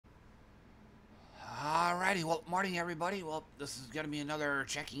Alrighty, well, morning everybody. Well, this is going to be another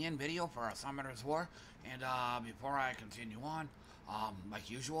checking in video for our Summoner's War. And before I continue on, like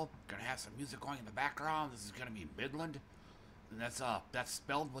usual, gonna have some music going in the background. This is gonna be Midland, and that's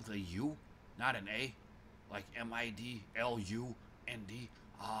spelled with a U, not an A, like Midlund.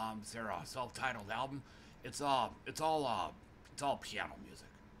 It's their self-titled album. It's all piano music.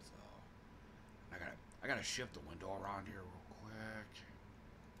 So I gotta shift the window around here real quick.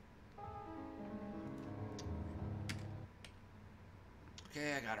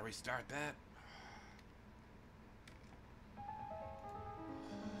 Okay, I gotta restart that.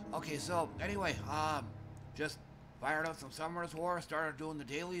 Okay, so anyway, just fired up some Summer's War, started doing the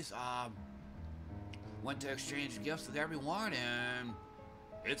dailies, went to exchange gifts with everyone, and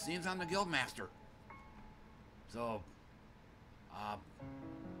it seems I'm the guild master. So,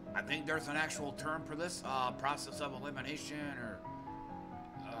 I think there's an actual term for this, process of elimination, or,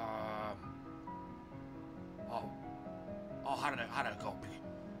 how did it go?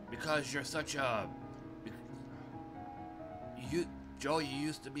 Because you're such a, Joe, you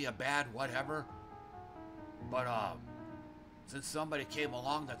used to be a bad whatever, but since somebody came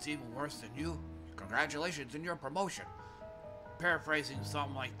along that's even worse than you, congratulations in your promotion. Paraphrasing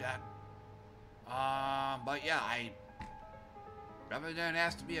something like that. But yeah, I never been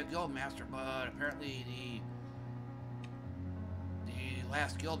asked to be a guild master, but apparently the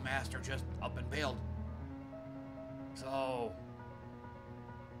last guild master just up and bailed. So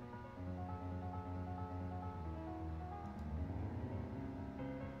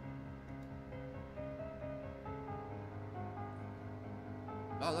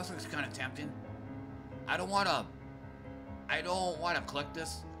oh, this looks kind of tempting. I don't want to click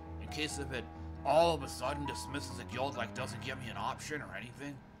this in case if it all of a sudden dismisses a guild, like doesn't give me an option or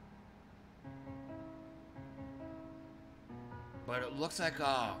anything. But it looks like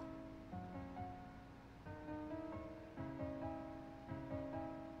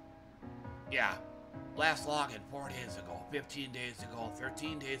yeah, last login 4 days ago, 15 days ago,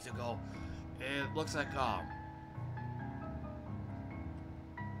 13 days ago. It looks like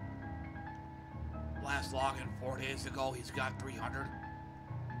last login 4 days ago, he's got 300.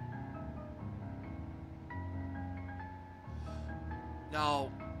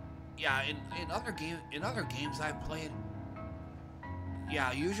 Now, yeah, in other games I've played,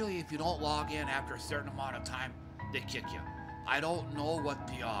 yeah, usually if you don't log in after a certain amount of time, they kick you. I don't know what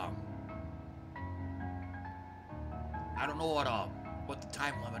what the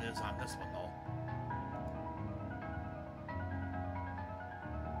time limit is on this one though.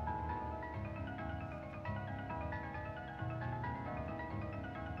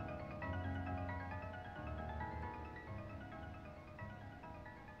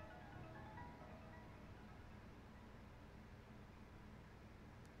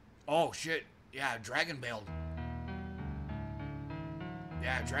 Oh shit, yeah, Dragon bailed.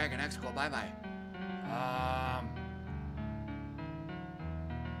 Yeah, Dragon X, go bye-bye.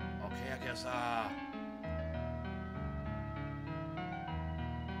 Okay, I guess,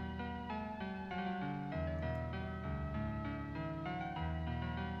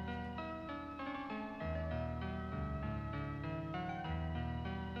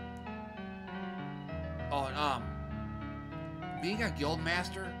 oh, and, being a guild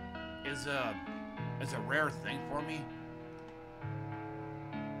master is a rare thing for me.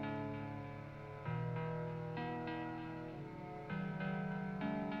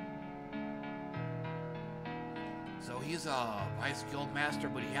 So he's a vice guild master,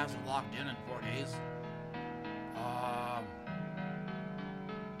 but he hasn't logged in 4 days.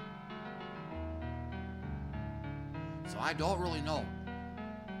 So I don't really know.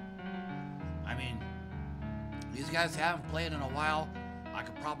 I mean, these guys haven't played in a while. I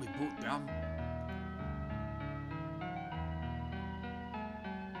could probably boot them.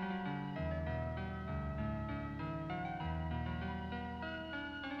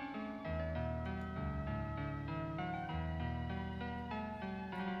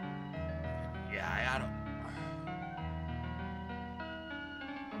 Yeah, I don't...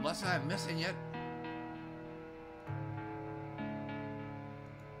 Unless I'm missing it.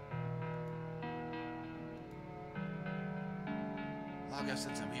 I guess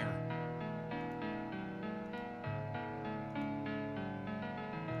since I'm here.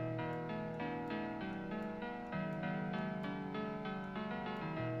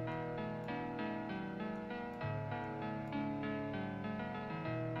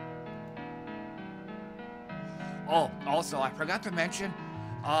 Oh, also, I forgot to mention,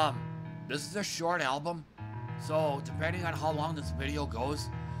 this is a short album, so depending on how long this video goes,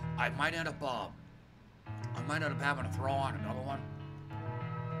 I might end up having to throw on another one.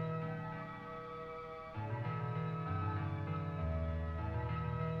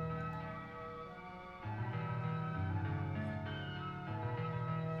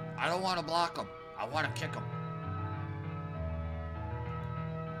 I don't want to block him. I want to kick him.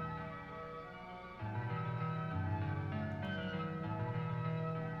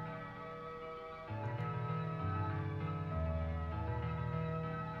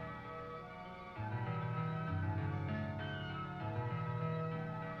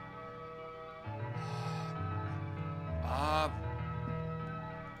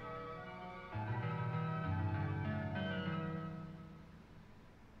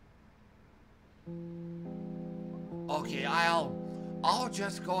 Okay, I'll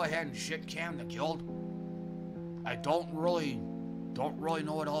just go ahead and shit cam the guild. I don't really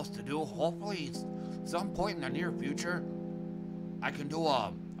know what else to do. Hopefully, some point in the near future, I can do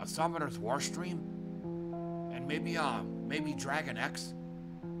a Summoner's War stream, and maybe Dragon X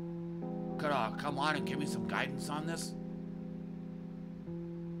could come on and give me some guidance on this.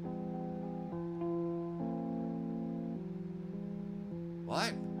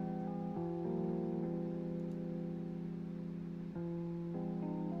 What?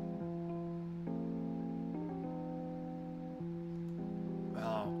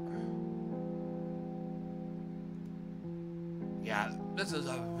 This is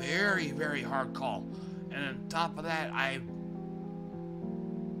a very, very hard call. And on top of that,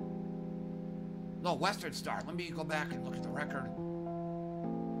 no, Western Star. Let me go back and look at the record.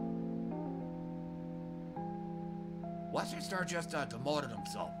 Western Star just demoted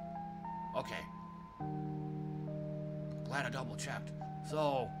himself. Okay. Glad I double checked.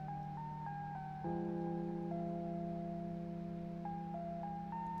 So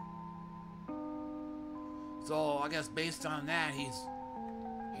I guess based on that, he's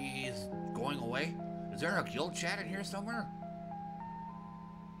going away. Is there a guild chat in here somewhere?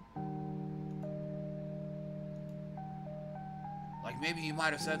 Like maybe he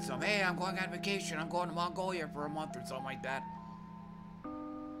might have said something. Hey, I'm going on vacation. I'm going to Mongolia for a month or something like that.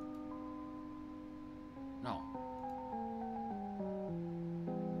 No.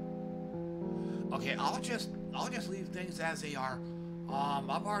 Okay, I'll just leave things as they are.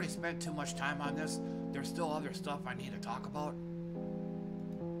 I've already spent too much time on this. There's still other stuff I need to talk about.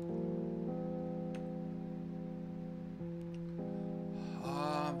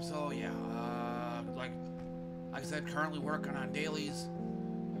 So yeah, like I said, currently working on dailies.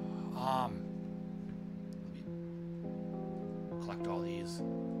 Let me collect all these.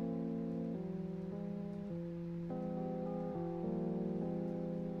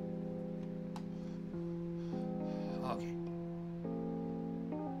 Okay.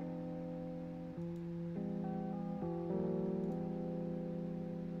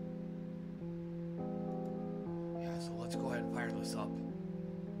 Yeah, so let's go ahead and fire this up.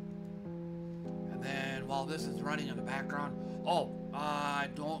 While this is running in the background, I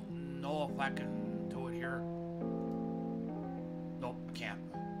don't know if I can do it here. Nope, I can't.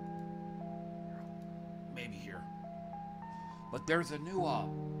 Maybe here. But there's a new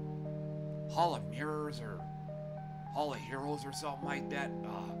Hall of Mirrors or Hall of Heroes or something like that.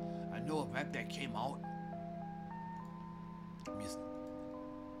 A new event that came out. Let me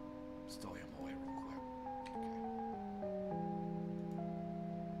stow him away real quick.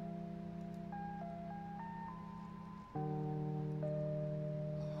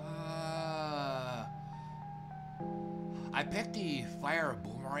 I picked the Fire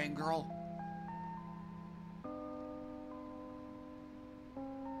Boomerang Girl.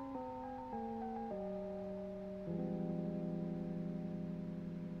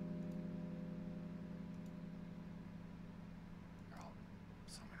 I'll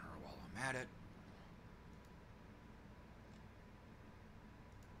summon her while I'm at it.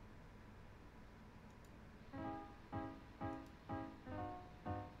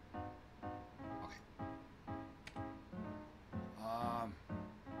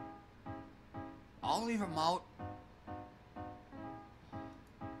 I'll leave him out.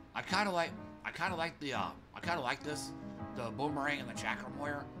 I kind of like this, the Boomerang and the Chakram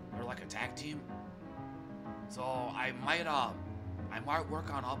Warrior. They're like a tag team. So I might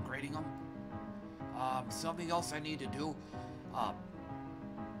work on upgrading them. Something else I need to do. Let's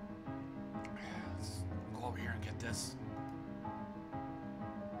go over here and get this.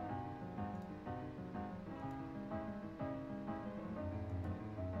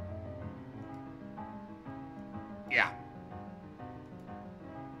 Yeah.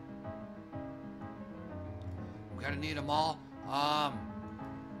 I'm gonna need them all. I'm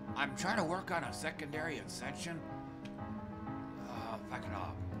trying to work on a secondary ascension. If I can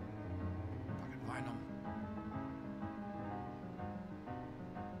find them.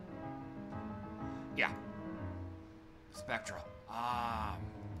 Yeah. Spectra.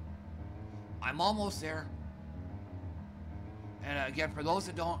 I'm almost there. And again, for those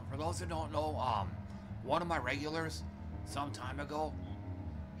that don't know, one of my regulars, some time ago,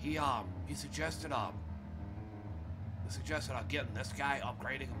 he suggested getting this guy,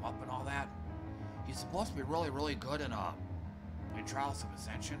 upgrading him up and all that. He's supposed to be really, really good in Trials of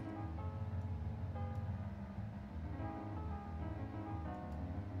Ascension.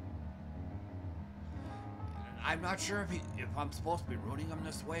 I'm not sure if I'm supposed to be rooting him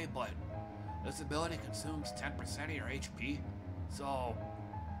this way, but this ability consumes 10% of your HP, so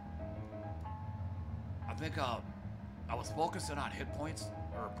I think I was focusing on hit points,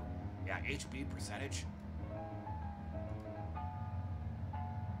 or yeah, HP percentage.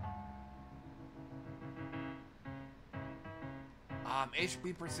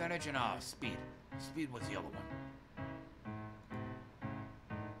 HP percentage and speed. Speed was the other one.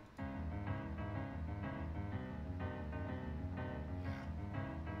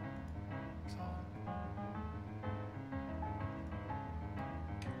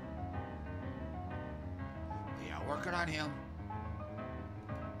 Working on him.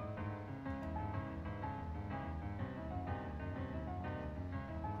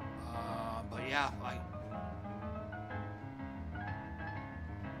 But yeah,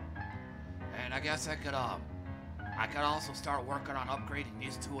 and I guess I could also start working on upgrading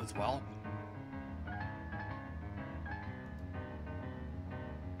these two as well.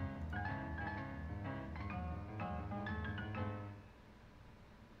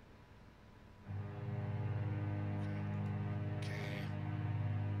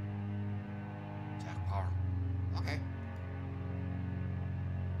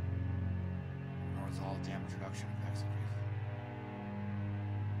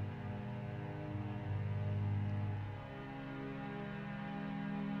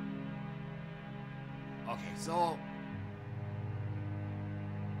 So,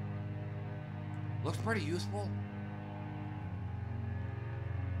 looks pretty useful.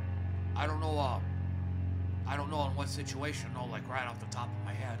 I don't know in what situation, though, like right off the top of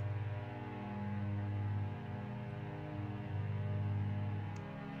my head.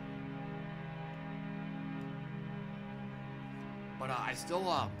 But I still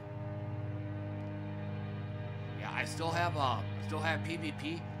have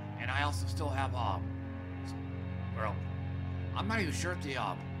PvP, and I also still have well, I'm not even sure if the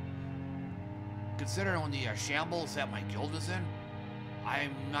considering the shambles that my guild is in,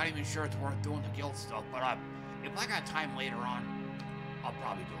 I'm not even sure it's worth doing the guild stuff. But if I got time later on, I'll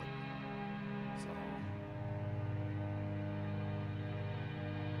probably do it. So,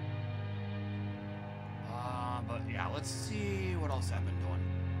 but yeah, let's see what else I've been doing.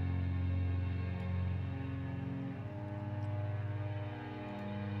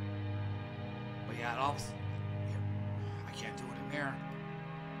 But yeah, I can't do it in there.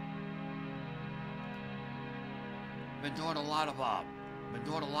 Been doing a lot of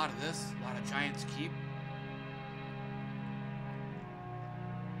this, a lot of Giant's Keep.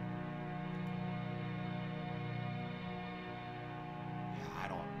 Yeah, I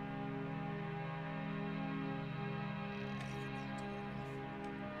don't.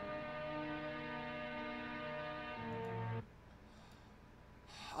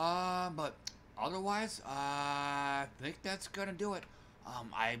 But otherwise, I think that's gonna do it.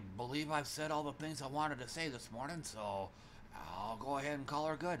 I believe I've said all the things I wanted to say this morning, so I'll go ahead and call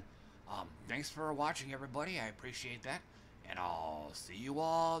her good. Thanks for watching, everybody. I appreciate that, and I'll see you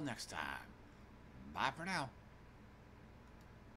all next time. Bye for now.